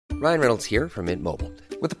Ryan Reynolds here from Mint Mobile.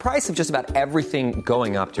 With the price of just about everything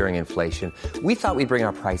going up during inflation, we thought we'd bring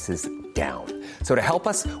our prices down. So to help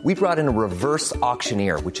us, we brought in a reverse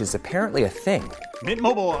auctioneer, which is apparently a thing. Mint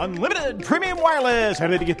Mobile Unlimited Premium Wireless. How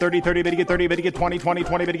to get 30, 30, bit to get 30, bit to get 20, 20,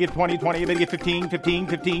 20, bit to get 20, 20, bit to get 15, 15,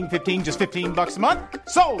 15, 15, just $15 a month?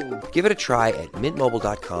 Sold! Give it a try at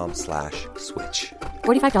mintmobile.com/switch.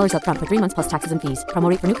 $45 up front for 3 months plus taxes and fees. Promo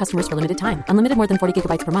rate for new customers for limited time. Unlimited more than 40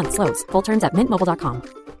 gigabytes per month. Slows full terms at mintmobile.com.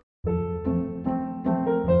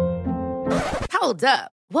 Hold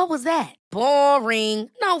up. What was that? Boring.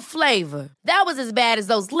 No flavor. That was as bad as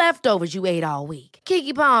those leftovers you ate all week.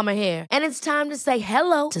 Keke Palmer here, and it's time to say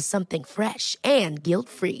hello to something fresh and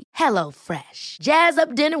guilt-free. Hello Fresh. Jazz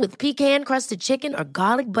up dinner with pecan-crusted chicken or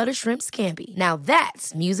garlic butter shrimp scampi. Now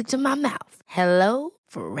that's music to my mouth. Hello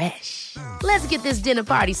Fresh. Let's get this dinner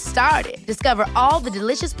party started. Discover all the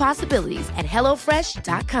delicious possibilities at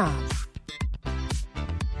hellofresh.com.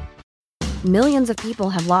 Millions of people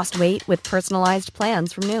have lost weight with personalized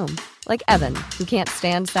plans from Noom. Like Evan, who can't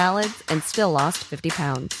stand salads and still lost 50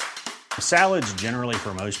 pounds. Salads generally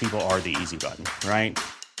for most people are the easy button, right?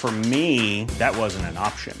 For me, that wasn't an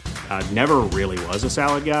option. I never really was a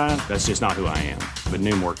salad guy. That's just not who I am. But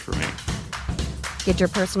Noom worked for me. Get your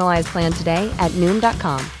personalized plan today at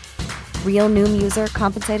Noom.com. Real Noom user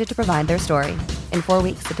compensated to provide their story. In 4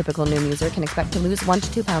 weeks, the typical Noom user can expect to lose 1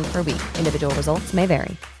 to 2 pounds per week. Individual results may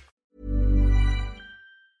vary.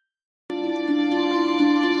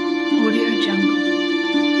 Audio Jungle.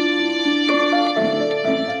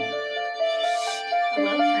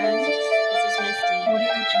 Hello, friends. This is Misty.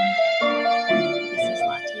 Audio Jungle. This is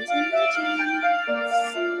Lattes and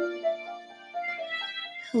Legends.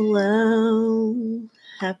 Hello.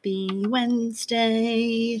 Happy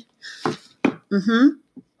Wednesday.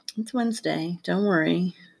 It's Wednesday. Don't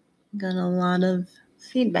worry. Got a lot of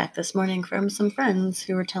feedback this morning from some friends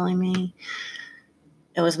who were telling me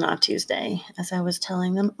it was not Tuesday, as I was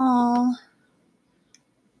telling them all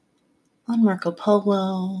on Marco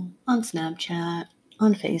Polo, on Snapchat,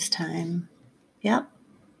 on FaceTime. Yep,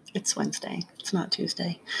 it's Wednesday. It's not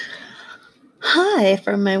Tuesday. Hi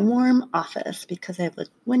from my warm office because I have the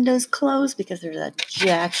windows closed because there's a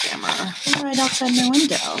jackhammer right outside my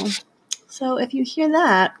window. So if you hear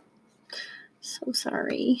that, so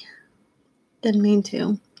sorry. Didn't mean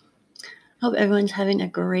to. Hope everyone's having a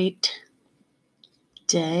great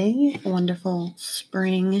day, a wonderful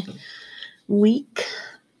spring week.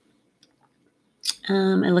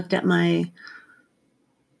 I looked at my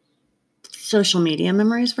social media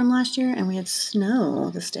memories from last year, and we had snow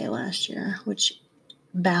this day last year, which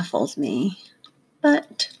baffles me.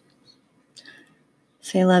 But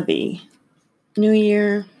c'est la vie. New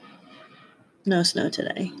Year, no snow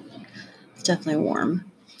today. It's definitely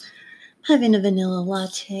warm. Having a vanilla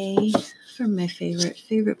latte from my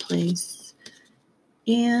favorite place.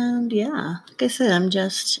 And yeah, like I said, I'm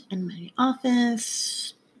just in my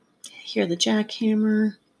office. I hear the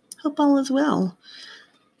jackhammer. Hope all is well.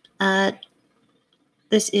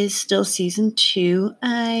 This is still season 2.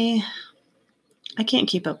 I can't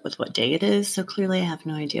keep up with what day it is, so clearly I have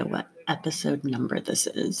no idea what episode number this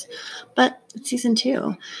is. But it's season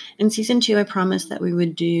 2. In season 2, I promised that we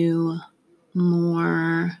would do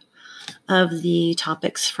more of the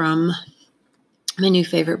topics from my new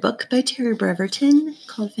favorite book by Terry Breverton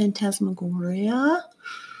called Phantasmagoria.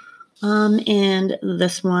 And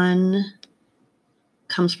this one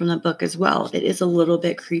comes from that book as well. It is a little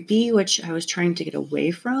bit creepy, which I was trying to get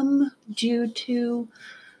away from due to,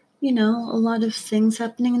 a lot of things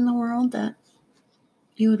happening in the world that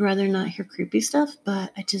you would rather not hear creepy stuff,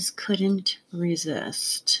 but I just couldn't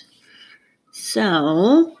resist.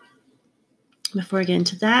 So before I get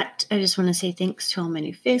into that, I just want to say thanks to all my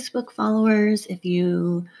new Facebook followers. If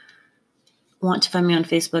you want to find me on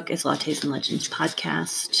Facebook, it's Lattes and Legends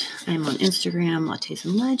Podcast. I'm on Instagram, Lattes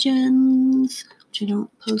and Legends, which I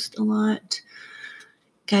don't post a lot.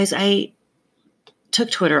 Guys, I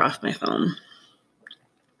took Twitter off my phone.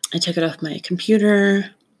 I took it off my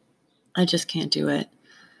computer. I just can't do it.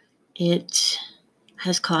 It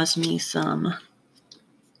has caused me some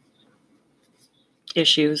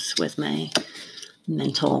issues with my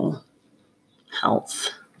mental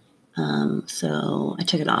health. So I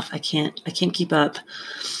took it off. I can't keep up.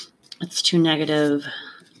 It's too negative.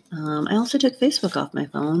 I also took Facebook off my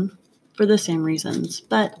phone for the same reasons,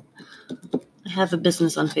 but I have a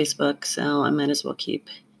business on Facebook, so I might as well keep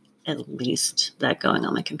at least that going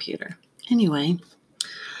on my computer. Anyway,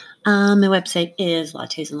 my website is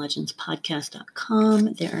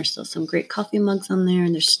lattesandlegendspodcast.com. There are still some great coffee mugs on there,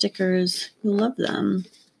 and there's stickers. You'll love them.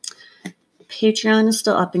 Patreon is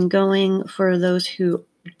still up and going. For those who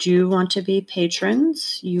do want to be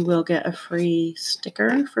patrons, you will get a free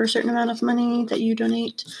sticker for a certain amount of money that you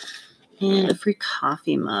donate and a free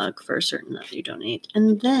coffee mug for a certain amount that you donate.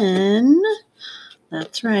 And then,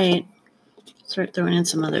 that's right, start throwing in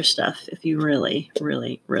some other stuff if you really,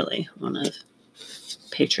 really, really want to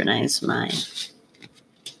patronize my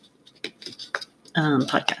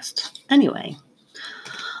podcast. Anyway,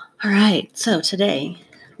 all right, so today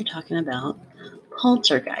we're talking about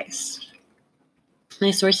poltergeist.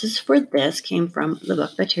 My sources for this came from the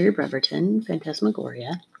book by Terry Breverton,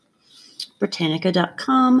 Phantasmagoria,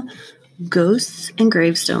 Britannica.com,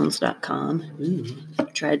 ghostsandgravestones.com,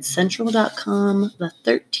 dreadcentral.com, the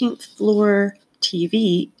 13th floor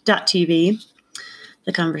TV.tv,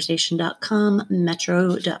 theconversation.com,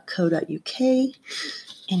 metro.co.uk,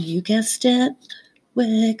 and you guessed it,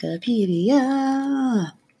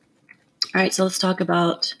 Wikipedia. All right, so let's talk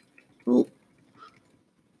about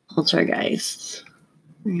poltergeists.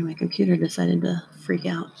 My computer decided to freak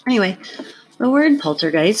out. Anyway, the word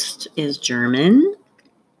poltergeist is German.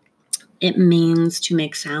 It means to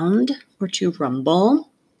make sound or to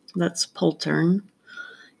rumble. That's poltern.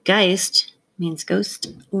 Geist means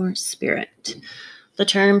ghost or spirit. The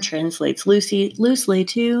term translates loosely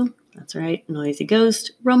to, that's right, noisy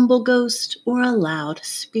ghost, rumble ghost, or a loud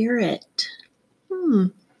spirit.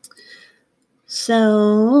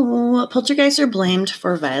 So, poltergeists are blamed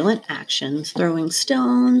for violent actions, throwing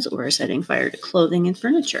stones, or setting fire to clothing and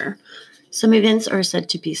furniture. Some events are said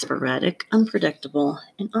to be sporadic, unpredictable,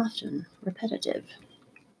 and often repetitive.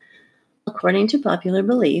 According to popular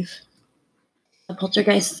belief, a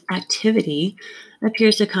poltergeist activity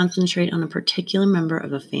appears to concentrate on a particular member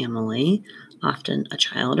of a family, often a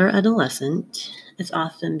child or adolescent. It's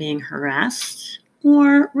often being harassed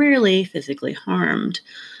or rarely physically harmed.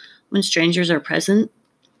 When strangers are present,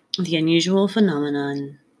 the unusual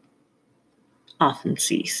phenomenon often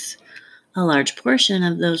cease. A large portion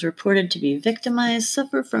of those reported to be victimized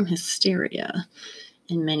suffer from hysteria.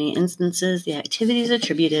 In many instances, the activities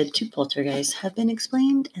attributed to poltergeists have been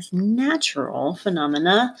explained as natural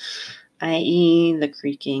phenomena, i.e., the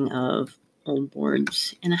creaking of old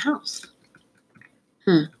boards in a house.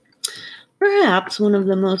 Perhaps one of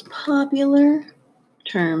the most popular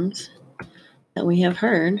terms that we have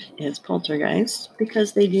heard is poltergeist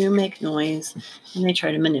because they do make noise and they try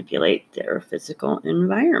to manipulate their physical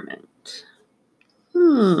environment.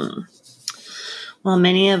 While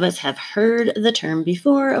many of us have heard the term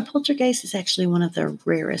before, a poltergeist is actually one of the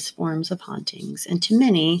rarest forms of hauntings, and to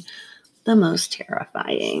many, the most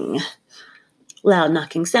terrifying. Loud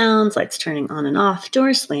knocking sounds, lights turning on and off,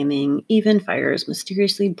 doors slamming, even fires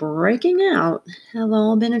mysteriously breaking out have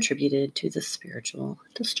all been attributed to the spiritual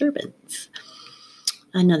disturbance.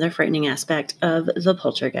 Another frightening aspect of the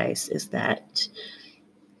poltergeist is that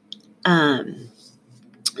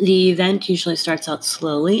the event usually starts out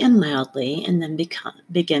slowly and mildly and then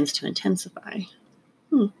begins to intensify.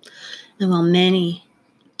 And while many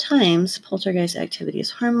times poltergeist activity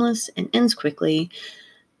is harmless and ends quickly,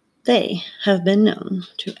 they have been known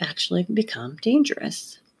to actually become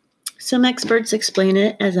dangerous. Some experts explain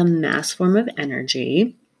it as a mass form of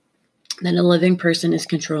energy that a living person is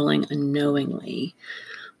controlling unknowingly.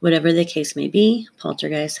 Whatever the case may be,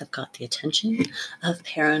 poltergeists have caught the attention of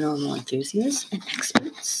paranormal enthusiasts and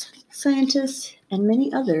experts, scientists, and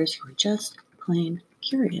many others who are just plain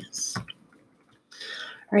curious. All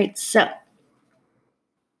right, so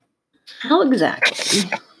how exactly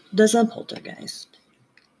does a poltergeist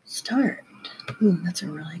start? That's a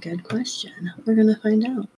really good question. We're going to find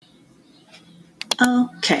out.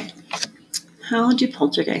 Okay, how do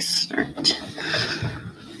poltergeists start?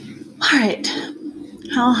 All right,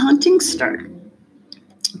 how hauntings start.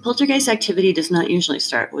 Poltergeist activity does not usually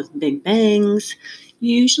start with big bangs,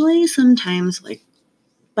 usually sometimes like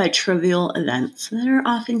by trivial events that are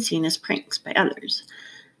often seen as pranks by others.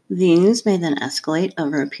 These may then escalate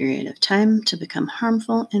over a period of time to become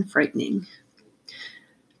harmful and frightening.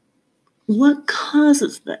 What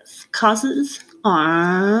causes this?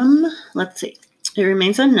 Let's see. It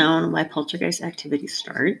remains unknown why poltergeist activity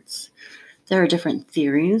starts. There are different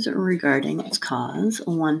theories regarding its cause.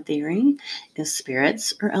 One theory is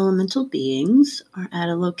spirits or elemental beings are at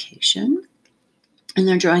a location and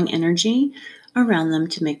they're drawing energy around them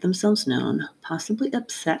to make themselves known, possibly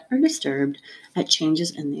upset or disturbed at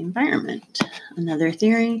changes in the environment. Another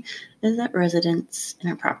theory is that residents in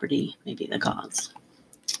a property may be the cause.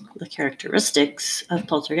 The characteristics of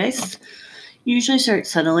poltergeists usually start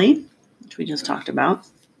subtly, which we just talked about.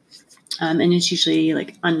 And it's usually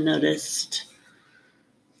like unnoticed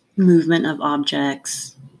movement of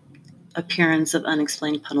objects, appearance of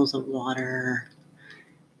unexplained puddles of water,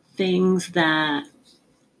 things that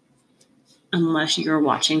unless you're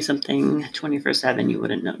watching something 24/7, you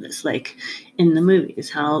wouldn't know this. Like in the movies,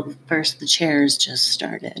 how first the chairs just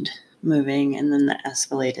started moving and then that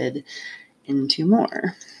escalated into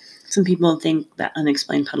more. Some people think that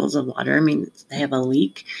unexplained puddles of water means they have a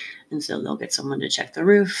leak, and so they'll get someone to check the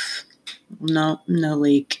roof. No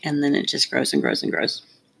leak, and then it just grows and grows and grows.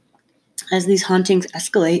 As these hauntings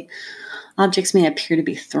escalate, objects may appear to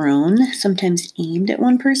be thrown, sometimes aimed at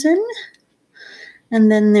one person. And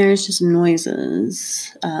then there's just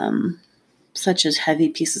noises, such as heavy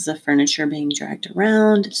pieces of furniture being dragged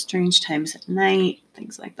around at strange times at night,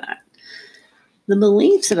 things like that. The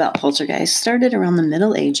beliefs about poltergeists started around the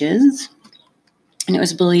Middle Ages, and it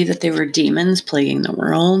was believed that they were demons plaguing the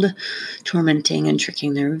world, tormenting and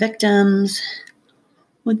tricking their victims,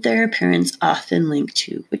 with their appearance often linked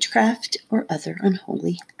to witchcraft or other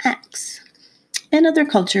unholy acts. In other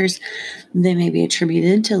cultures, they may be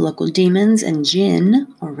attributed to local demons and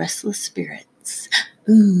jinn or restless spirits.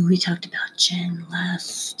 Ooh, we talked about jinn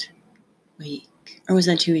last week. Or was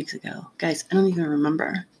that 2 weeks ago? Guys, I don't even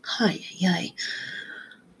remember. Hi.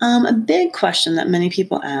 A big question that many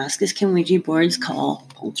people ask is, can Ouija boards call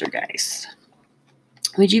poltergeists?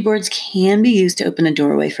 Ouija boards can be used to open a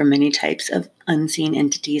doorway for many types of unseen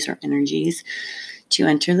entities or energies to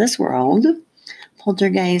enter this world.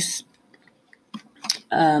 Poltergeists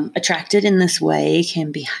attracted in this way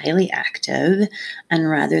can be highly active, and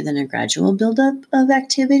rather than a gradual buildup of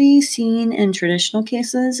activity seen in traditional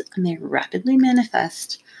cases, may rapidly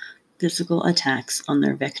manifest physical attacks on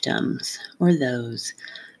their victims or those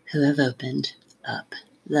who have opened up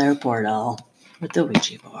their portal with the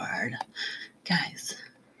Ouija board. Guys,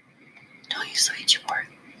 don't use the Ouija board.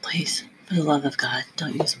 Please, for the love of God,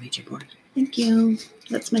 don't use the Ouija board. Thank you.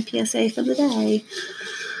 That's my PSA for the day.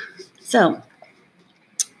 So,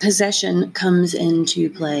 possession comes into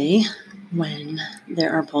play when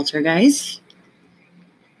there are poltergeists.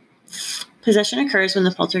 Possession occurs when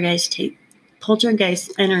the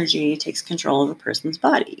poltergeist energy takes control of a person's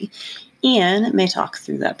body and may talk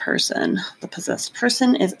through that person. The possessed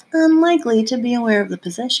person is unlikely to be aware of the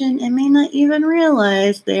possession and may not even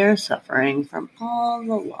realize they are suffering from all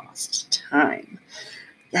the lost time.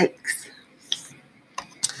 Yikes.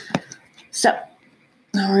 So,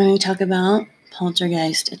 now we're going to talk about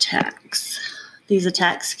poltergeist attacks. These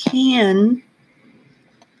attacks can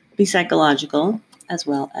be psychological as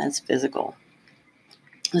well as physical.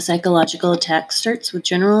 The psychological attack starts with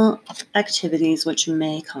general activities which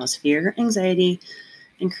may cause fear, anxiety,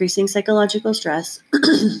 increasing psychological stress,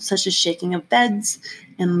 such as shaking of beds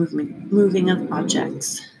and moving of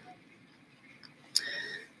objects.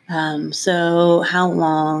 So how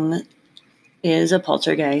long is a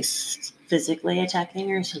poltergeist physically attacking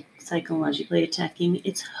or psychologically attacking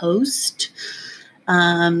its host?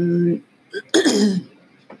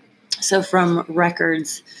 So from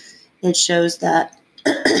records, it shows that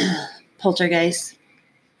poltergeist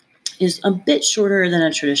is a bit shorter than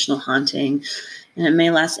a traditional haunting, and it may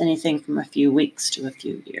last anything from a few weeks to a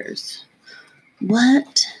few years.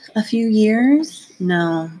 What? A few years?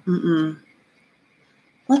 No.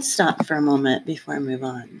 Let's stop for a moment before I move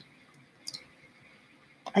on.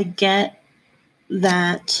 I get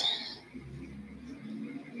that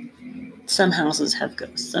some houses have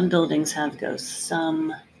ghosts, some buildings have ghosts,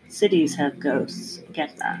 some cities have ghosts. I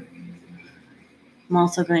get that. I'm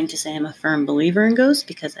also going to say I'm a firm believer in ghosts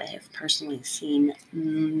because I have personally seen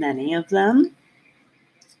many of them.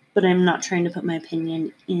 But I'm not trying to put my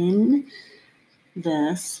opinion in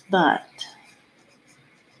this. But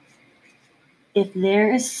if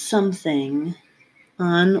there is something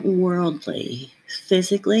unworldly,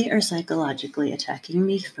 physically or psychologically attacking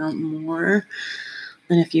me for more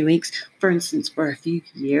than a few weeks, for instance, for a few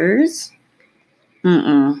years,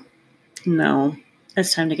 no.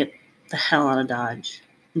 It's time to get the hell out of Dodge.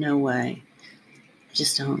 No way.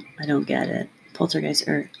 I don't get it. Poltergeists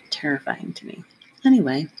are terrifying to me.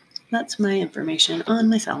 Anyway, that's my information on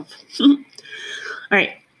myself. All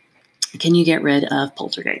right. Can you get rid of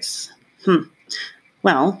poltergeists?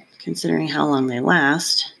 Well, considering how long they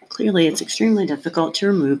last, clearly it's extremely difficult to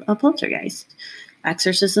remove a poltergeist.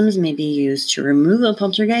 Exorcisms may be used to remove a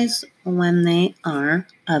poltergeist when they are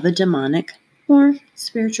of a demonic or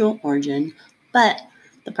spiritual origin, but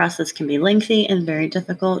the process can be lengthy and very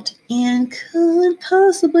difficult and could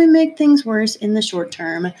possibly make things worse in the short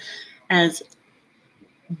term, as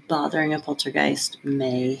bothering a poltergeist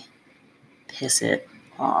may piss it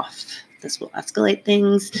off. This will escalate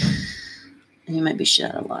things, and you might be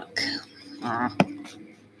shit out of luck. All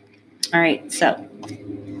right, so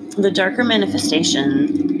the darker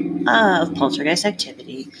manifestation of poltergeist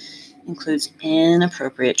activity includes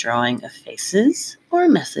inappropriate drawing of faces, or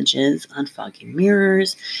messages on foggy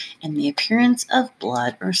mirrors, and the appearance of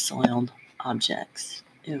blood or soiled objects.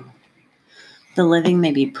 Ew. The living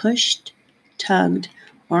may be pushed, tugged,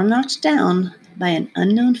 or knocked down by an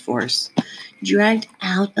unknown force, dragged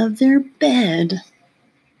out of their bed,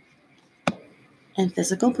 and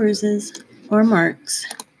physical bruises or marks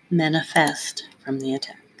manifest from the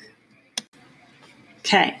attack.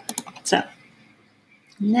 Okay, so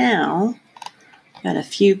now I've got a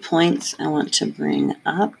few points I want to bring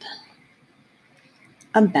up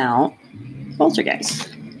about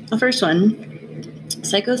poltergeist. The first one,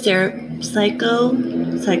 psychologist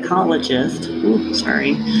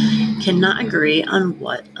cannot agree on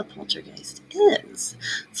what a poltergeist is.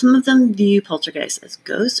 Some of them view poltergeists as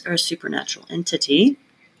ghosts or a supernatural entity.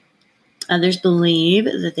 Others believe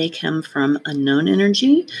that they come from unknown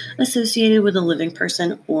energy associated with a living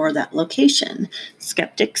person or that location.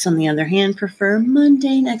 Skeptics, on the other hand, prefer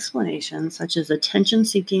mundane explanations such as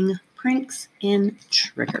attention-seeking pranks and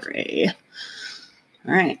trickery.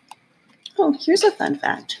 All right. Oh, here's a fun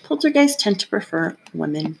fact. Poltergeists tend to prefer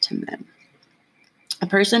women to men. A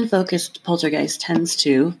person-focused poltergeist tends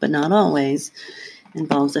to, but not always,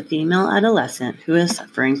 involves a female adolescent who is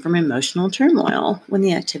suffering from emotional turmoil when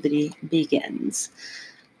the activity begins.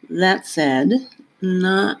 That said,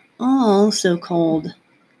 not all so-called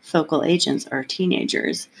focal agents are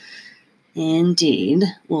teenagers. Indeed,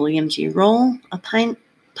 William G. Roll, a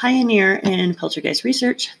pioneer in poltergeist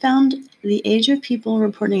research, found the age of people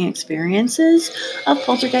reporting experiences of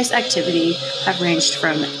poltergeist activity have ranged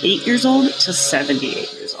from 8 years old to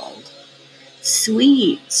 78 years old.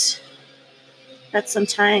 Sweet. That's some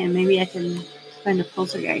time. Maybe I can find a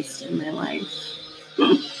poltergeist in my life.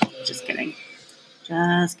 Just kidding.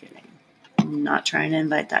 Just kidding. I'm not trying to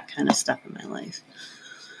invite that kind of stuff in my life.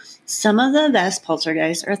 Some of the best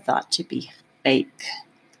poltergeists are thought to be fake.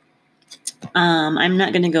 I'm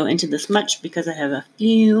not going to go into this much because I have a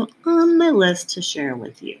few on my list to share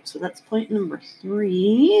with you. So that's point number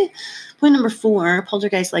 3. Point number 4,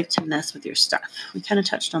 poltergeists like to mess with your stuff. We kind of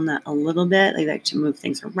touched on that a little bit. They like to move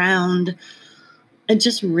things around. It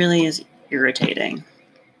just really is irritating.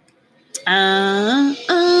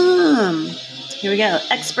 Here we go.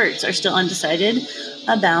 Experts are still undecided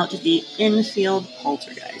about the Enfield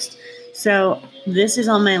poltergeist. So this is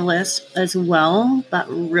on my list as well, but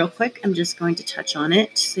real quick, I'm just going to touch on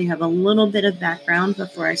it so you have a little bit of background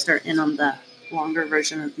before I start in on the longer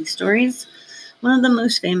version of these stories. One of the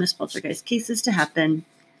most famous poltergeist cases to happen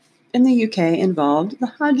in the UK involved the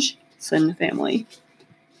Hodgson family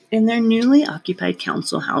in their newly occupied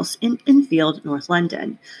council house in Enfield, North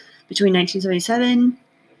London. Between 1977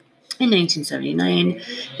 and 1979,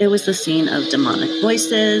 it was the scene of demonic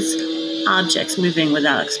voices, objects moving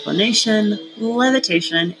without explanation,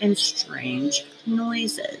 levitation, and strange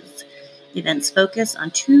noises. Events focus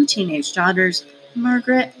on 2 teenage daughters,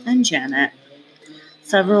 Margaret and Janet.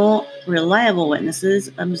 Several reliable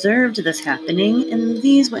witnesses observed this happening, and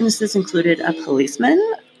these witnesses included a policeman,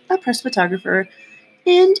 a press photographer,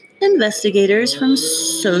 and investigators from the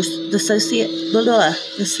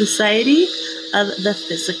Society of the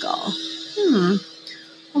Physical.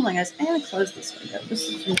 Oh my gosh, I gotta close this window. This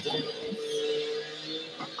is ridiculous.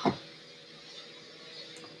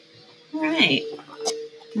 Alright. You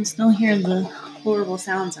can still hear the horrible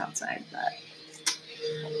sounds outside, but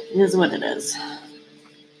it is what it is.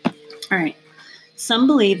 Alright. Some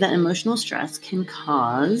believe that emotional stress can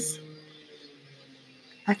cause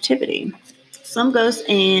activity. Some ghost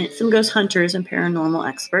hunters and paranormal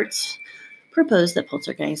experts propose that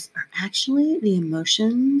poltergeists are actually the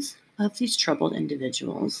emotions of these troubled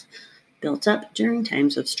individuals built up during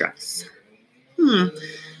times of stress.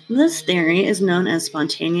 This theory is known as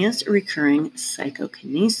spontaneous recurring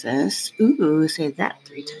psychokinesis. Ooh, say that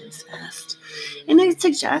 3 times fast. And it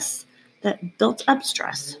suggests that built-up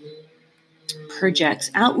stress projects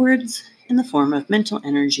outwards in the form of mental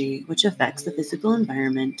energy, which affects the physical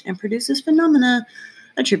environment and produces phenomena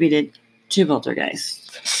attributed to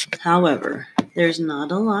poltergeists. However, there's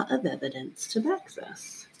not a lot of evidence to back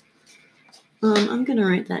this. I'm going to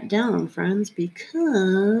write that down, friends,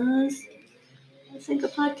 because I think a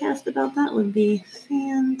podcast about that would be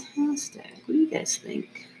fantastic. What do you guys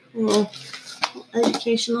think? A little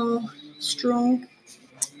educational stroll?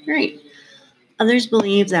 Great. Others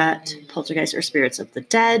believe that poltergeists are spirits of the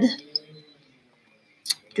dead.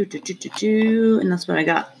 And that's what I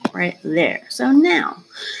got right there. So now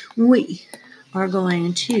we are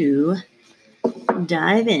going to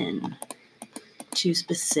dive in to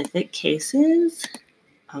specific cases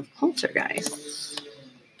of poltergeists.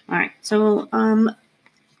 All right, so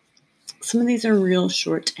some of these are real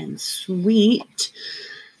short and sweet.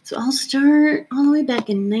 So I'll start all the way back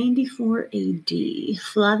in 94 AD.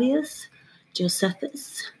 Flavius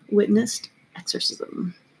Josephus witnessed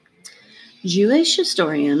exorcism. Jewish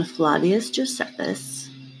historian Flavius Josephus,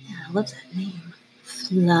 I love that name,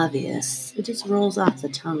 Flavius. It just rolls off the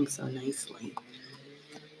tongue so nicely.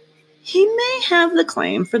 He may have the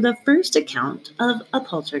claim for the first account of a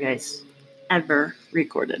poltergeist ever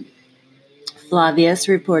recorded. Flavius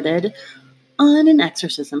reported on an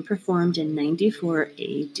exorcism performed in 94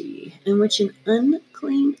 AD, in which an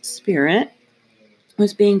unclean spirit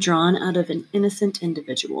was being drawn out of an innocent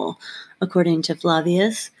individual. According to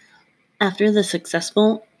Flavius, after the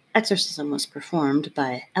successful exorcism was performed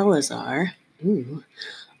by Eleazar,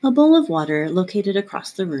 a bowl of water located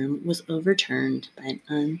across the room was overturned by an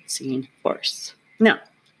unseen force. Now,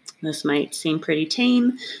 this might seem pretty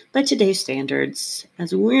tame by today's standards,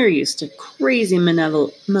 as we're used to crazy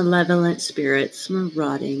malevolent spirits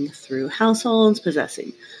marauding through households,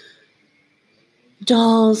 possessing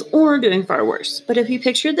dolls, or doing far worse. But if you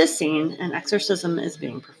picture this scene, an exorcism is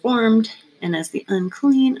being performed, and as the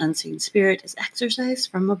unclean, unseen spirit is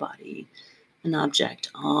exorcised from a body, an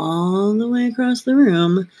object all the way across the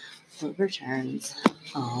room overturns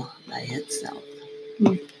all by itself.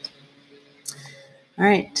 All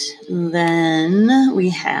right, then we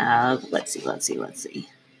have, let's see.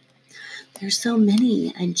 There's so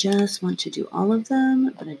many. I just want to do all of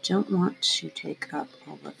them, but I don't want to take up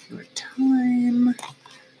all of your time.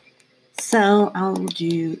 So I'll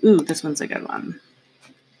do, this one's a good one.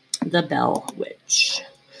 The Bell Witch.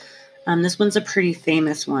 This one's a pretty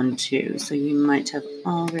famous one too, so you might have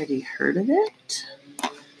already heard of it.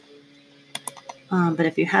 But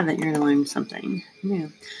if you haven't, you're going to learn something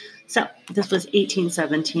new. So this was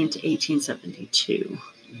 1817 to 1872.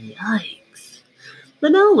 Yikes. The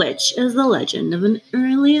Bell Witch is the legend of an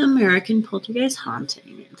early American poltergeist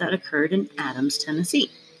haunting that occurred in Adams, Tennessee.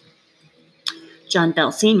 John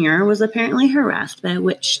Bell Sr. was apparently harassed by a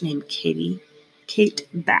witch named Kate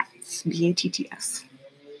Batts, B-A-T-T-S,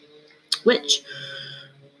 which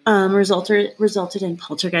resulted in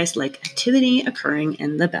poltergeist-like activity occurring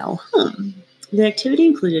in the Bell home. The activity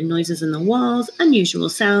included noises in the walls, unusual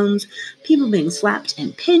sounds, people being slapped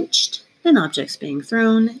and pinched, and objects being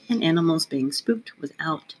thrown, and animals being spooked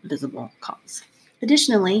without visible cause.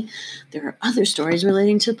 Additionally, there are other stories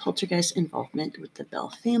relating to poltergeist involvement with the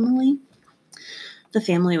Bell family. The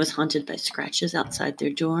family was haunted by scratches outside their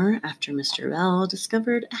door after Mr. Bell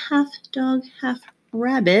discovered a half-dog,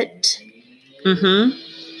 half-rabbit.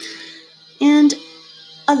 And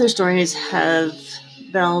other stories have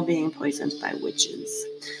Bell being poisoned by witches.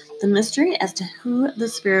 The mystery as to who the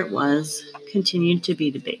spirit was continued to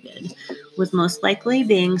be debated, with most likely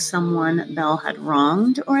being someone Bell had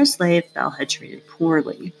wronged or a slave Bell had treated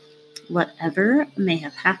poorly. Whatever may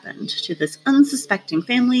have happened to this unsuspecting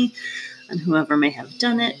family, and whoever may have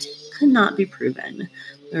done it, could not be proven.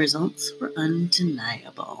 The results were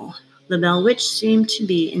undeniable. The Bell Witch seemed to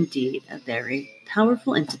be indeed a very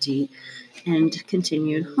powerful entity and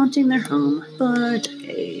continued haunting their home for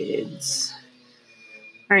decades.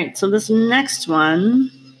 All right, so this next one,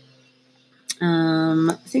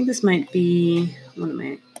 I think this might be one of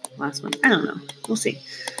my last ones. I don't know. We'll see.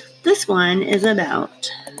 This one is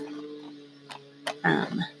about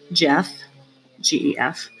Jeff,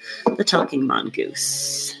 G-E-F, the talking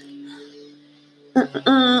mongoose.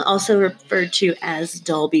 Also referred to as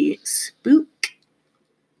Dalby Spook.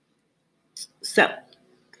 So,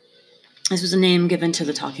 this was a name given to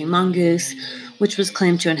the talking mongoose, which was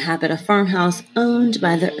claimed to inhabit a farmhouse owned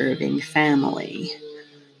by the Irving family.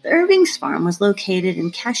 The Irving's farm was located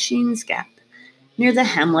in Cashine's Gap, near the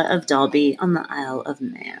hamlet of Dalby on the Isle of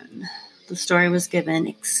Man. The story was given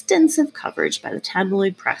extensive coverage by the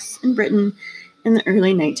tabloid press in Britain in the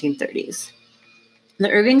early 1930s. The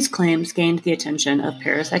Irving's claims gained the attention of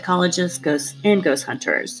parapsychologists, ghosts, and ghost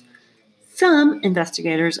hunters. Some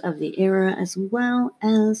investigators of the era, as well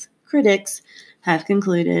as critics, have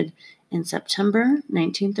concluded in September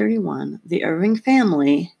 1931, the Irving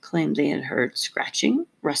family claimed they had heard scratching,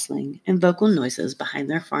 rustling, and vocal noises behind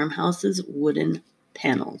their farmhouse's wooden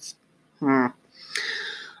panels.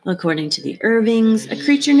 According to the Irvings, a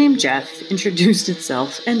creature named Jeff introduced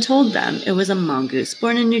itself and told them it was a mongoose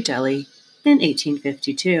born in New Delhi in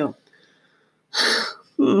 1852.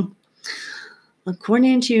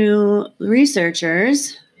 According to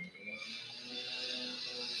researchers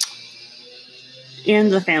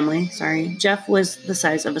and the family, Jeff was the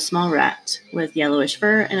size of a small rat with yellowish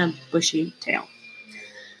fur and a bushy tail.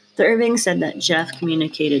 The Irvings said that Jeff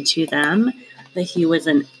communicated to them that he was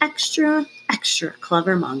an extra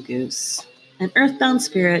clever mongoose, an earthbound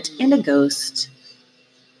spirit, and a ghost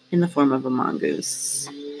in the form of a mongoose.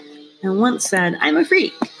 and once said, "I'm a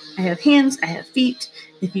freak. I have hands, I have feet.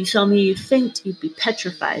 If you saw me, you'd faint, you'd be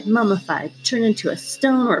petrified, mummified, turned into a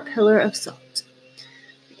stone or a pillar of salt."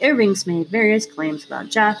 The Irvings made various claims about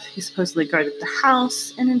Jeff, who supposedly guarded the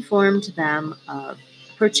house and informed them of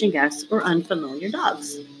approaching guests or unfamiliar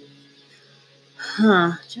dogs.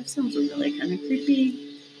 Jeff sounds really kind of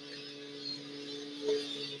creepy.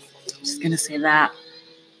 Just gonna say that.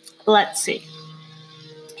 Let's see.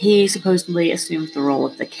 He supposedly assumed the role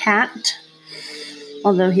of the cat,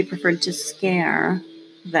 although he preferred to scare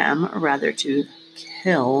them rather to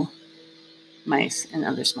kill mice and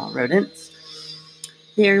other small rodents.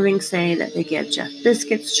 The Irvings say that they gave Jeff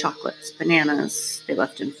biscuits, chocolates, bananas. They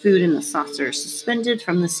left him food in a saucer suspended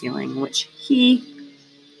from the ceiling, which he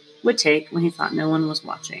would take when he thought no one was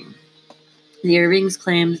watching. The Irvings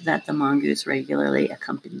claimed that the mongoose regularly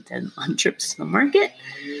accompanied them on trips to the market,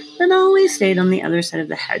 but always stayed on the other side of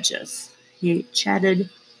the hedges. He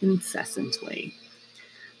chatted incessantly.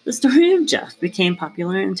 The story of Jeff became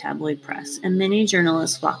popular in tabloid press, and many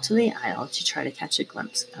journalists flocked to the Isle to try to catch a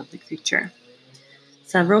glimpse of the creature.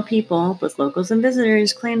 Several people, both locals and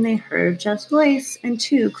visitors, claimed they heard Jeff's voice, and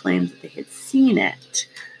 2 claimed that they had seen it.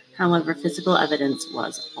 However, physical evidence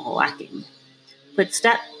was lacking.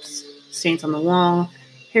 Footsteps, stains on the wall,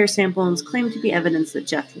 hair samples claimed to be evidence that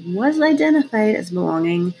Jeff was identified as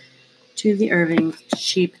belonging to the Irving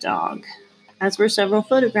sheepdog, as were several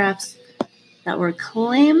photographs that were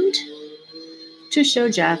claimed to show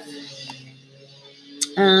Jeff.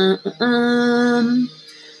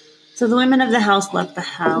 So the women of the house left the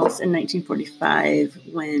house in 1945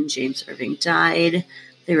 when James Irving died.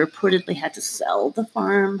 They reportedly had to sell the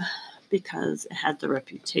farm because it had the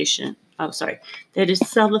reputation. They had to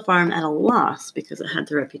sell the farm at a loss because it had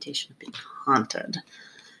the reputation of being haunted.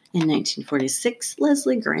 In 1946,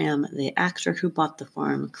 Leslie Graham, the actor who bought the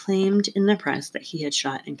farm, claimed in the press that he had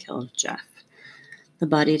shot and killed Jeff. The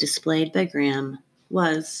body displayed by Graham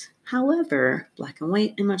was, however, black and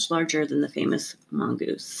white and much larger than the famous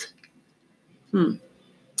mongoose.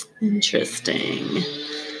 Interesting.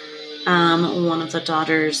 One of the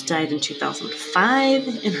daughters died in 2005.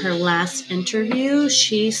 In her last interview,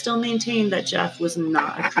 she still maintained that Jeff was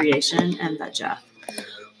not a creation and that Jeff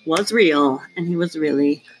was real, and he was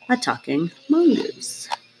really a talking mongoose.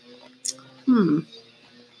 All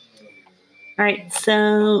right,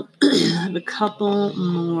 so I have a couple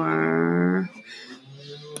more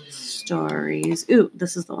stories. Ooh,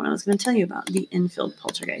 this is the one I was going to tell you about, the Enfield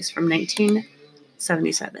poltergeist from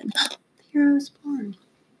 1977. The year I was born.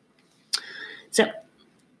 So,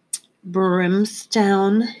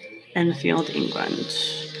 Brimstone, Enfield, England.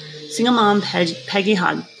 Single mom Peggy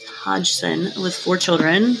Hodgson with 4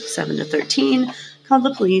 children, 7 to 13, called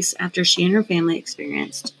the police after she and her family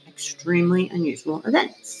experienced extremely unusual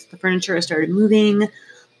events. The furniture started moving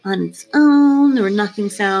on its own. There were knocking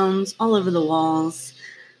sounds all over the walls.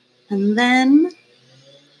 And then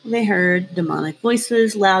they heard demonic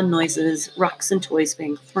voices, loud noises, rocks and toys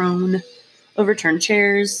being thrown, overturned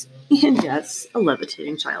chairs, and yes, a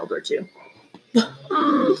levitating child or 2.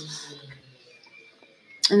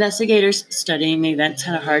 Investigators studying the events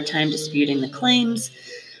had a hard time disputing the claims,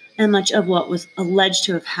 and much of what was alleged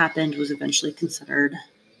to have happened was eventually considered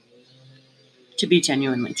to be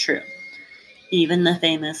genuinely true. Even the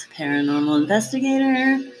famous paranormal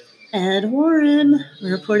investigator, Ed Warren,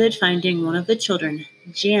 reported finding one of the children,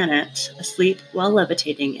 Janet, asleep while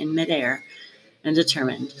levitating in midair, and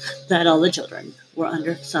determined that all the children were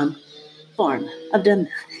under some form of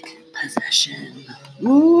demonic possession.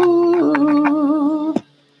 Ooh.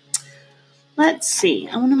 Let's see.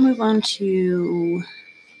 I want to move on to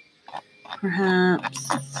perhaps,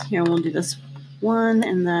 here we'll do this one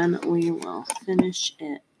and then we will finish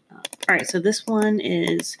it up. All right, so this one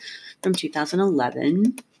is from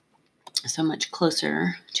 2011, so much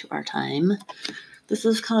closer to our time. This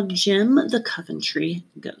is called Jim the Coventry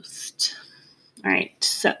Ghost. All right,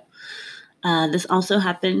 so this also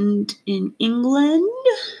happened in England,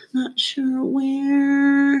 not sure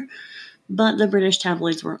where, but the British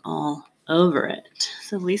tabloids were all over it.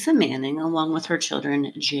 So Lisa Manning, along with her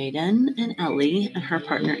children Jaden and Ellie and her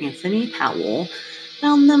partner Anthony Powell,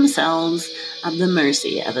 found themselves at the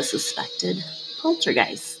mercy of a suspected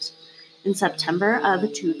poltergeist. In September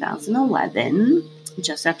of 2011,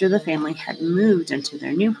 just after the family had moved into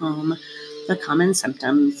their new home, the common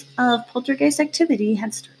symptoms of poltergeist activity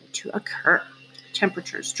had started to occur.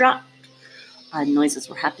 Temperatures dropped. Odd noises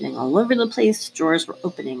were happening all over the place. Drawers were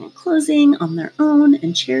opening and closing on their own,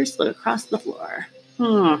 and chairs slid across the floor.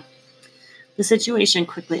 The situation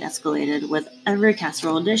quickly escalated, with every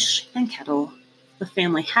casserole dish and kettle the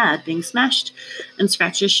family had being smashed, and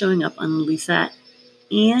scratches showing up on Lisa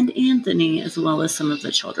and Anthony, as well as some of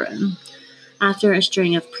the children. After a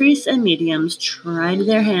string of priests and mediums tried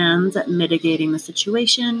their hands at mitigating the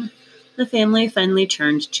situation, the family finally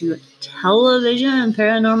turned to television and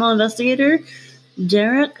paranormal investigator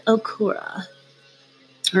Derek Okura.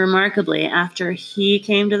 Remarkably, after he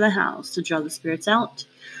came to the house to draw the spirits out,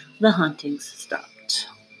 the hauntings stopped.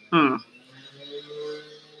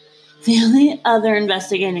 The only other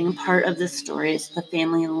investigating part of this story is the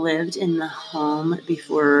family lived in the home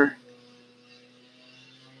before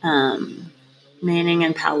Manning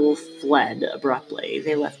and Powell fled abruptly.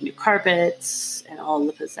 They left new carpets and all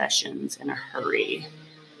the possessions in a hurry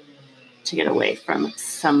to get away from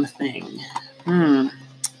something.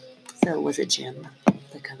 So was it Jim,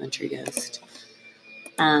 the Coventry ghost?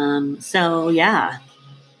 So yeah,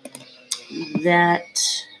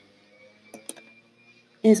 that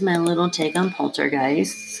is my little take on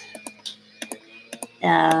poltergeists.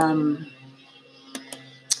 I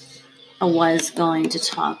was going to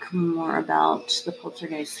talk more about the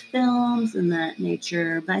poltergeist films and that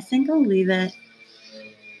nature, but I think I'll leave it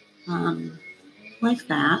like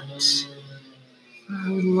that. I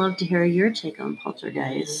would love to hear your take on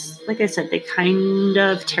poltergeists. Like I said, they kind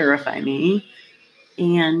of terrify me,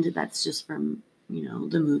 and that's just from,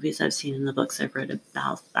 the movies I've seen and the books I've read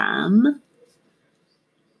about them.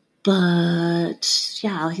 But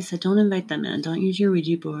yeah, like I said, don't invite them in. Don't use your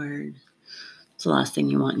Ouija board. It's the last thing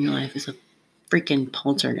you want in your life is a freaking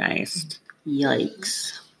poltergeist.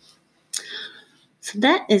 Yikes. So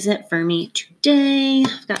that is it for me today.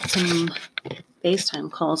 I've got some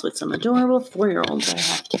FaceTime calls with some adorable 4-year-olds I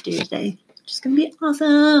have to do today, which is going to be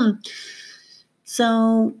awesome.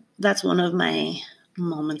 So that's one of my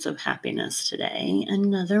moments of happiness today.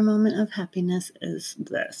 Another moment of happiness is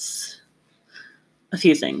this. A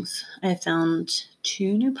few things. I found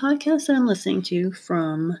 2 new podcasts that I'm listening to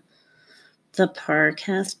from the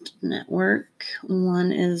Parcast Network.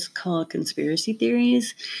 One is called Conspiracy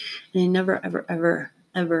Theories. And I never, ever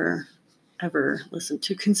listen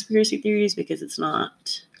to conspiracy theories because it's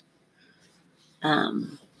not,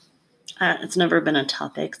 it's never been a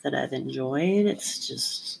topic that I've enjoyed. It's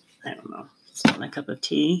just, I don't know, it's not my cup of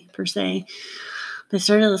tea per se. But I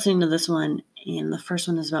started listening to this one, and the first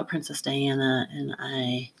one is about Princess Diana, and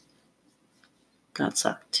I got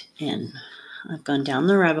sucked in. I've gone down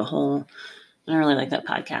the rabbit hole, and I really like that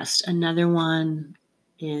podcast. Another one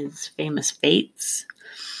is Famous Fates,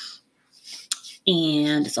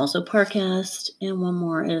 and it's also Parcast. And one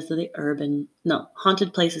more is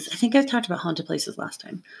Haunted Places. I think I've talked about Haunted Places last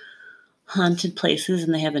time. Haunted Places,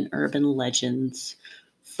 and they have an urban legends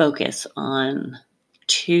focus on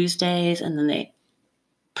Tuesdays, and then they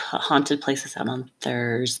put Haunted Places out on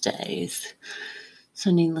Thursdays.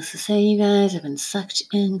 So needless to say, you guys, I've been sucked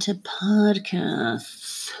into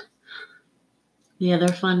podcasts. The other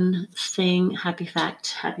fun thing,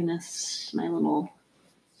 happiness, my little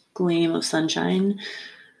gleam of sunshine,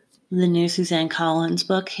 the new Suzanne Collins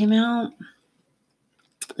book came out.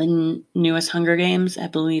 The newest Hunger Games, I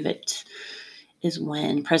believe it is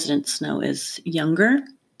when President Snow is younger.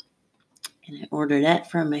 And I ordered it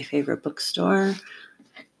from my favorite bookstore.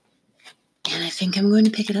 And I think I'm going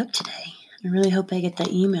to pick it up today. I really hope I get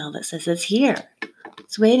that email that says it's here.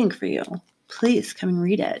 It's waiting for you. Please come and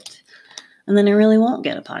read it. And then I really won't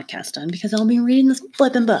get a podcast done because I'll be reading this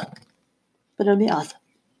flipping book. But it'll be awesome.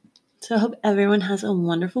 So I hope everyone has a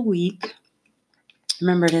wonderful week.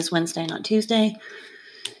 Remember, it is Wednesday, not Tuesday.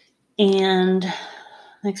 And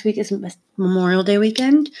next week is Memorial Day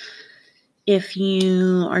weekend. If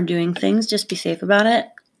you are doing things, just be safe about it.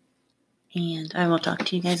 And I will talk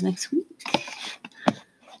to you guys next week.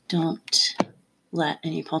 Don't let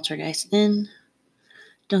any poltergeist in.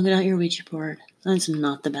 Don't get out your Ouija board. That's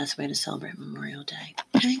not the best way to celebrate Memorial Day.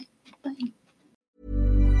 Okay? Bye.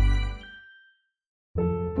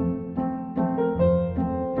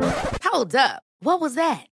 Hold up. What was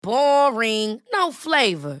that? Boring. No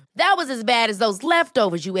flavor. That was as bad as those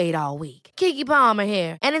leftovers you ate all week. Keke Palmer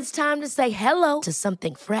here. And it's time to say hello to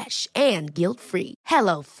something fresh and guilt-free.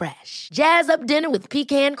 Hello Fresh. Jazz up dinner with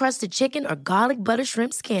pecan-crusted chicken or garlic butter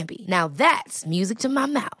shrimp scampi. Now that's music to my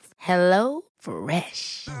mouth. Hello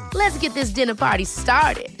Fresh. Let's get this dinner party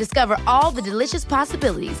started. Discover all the delicious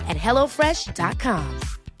possibilities at HelloFresh.com.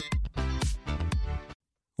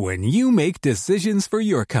 When you make decisions for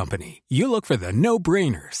your company, you look for the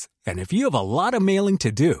no-brainers. And if you have a lot of mailing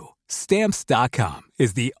to do, Stamps.com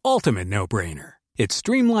is the ultimate no-brainer. It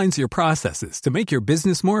streamlines your processes to make your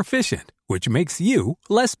business more efficient, which makes you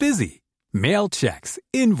less busy. Mail checks,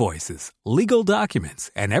 invoices, legal documents,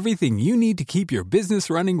 and everything you need to keep your business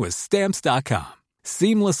running with Stamps.com.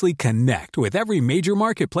 Seamlessly connect with every major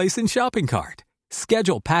marketplace and shopping cart.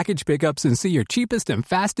 Schedule package pickups and see your cheapest and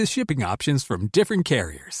fastest shipping options from different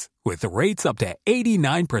carriers, with rates up to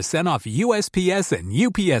 89% off USPS and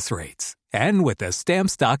UPS rates. And with the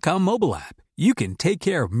Stamps.com mobile app, you can take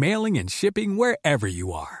care of mailing and shipping wherever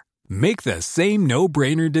you are. Make the same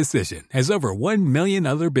no-brainer decision as over 1 million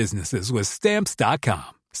other businesses with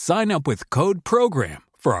Stamps.com. Sign up with code PROGRAM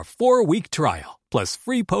for a 4-week trial, plus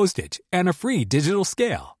free postage and a free digital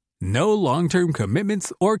scale. No long-term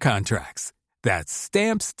commitments or contracts. That's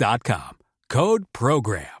Stamps.com. Code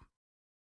PROGRAM.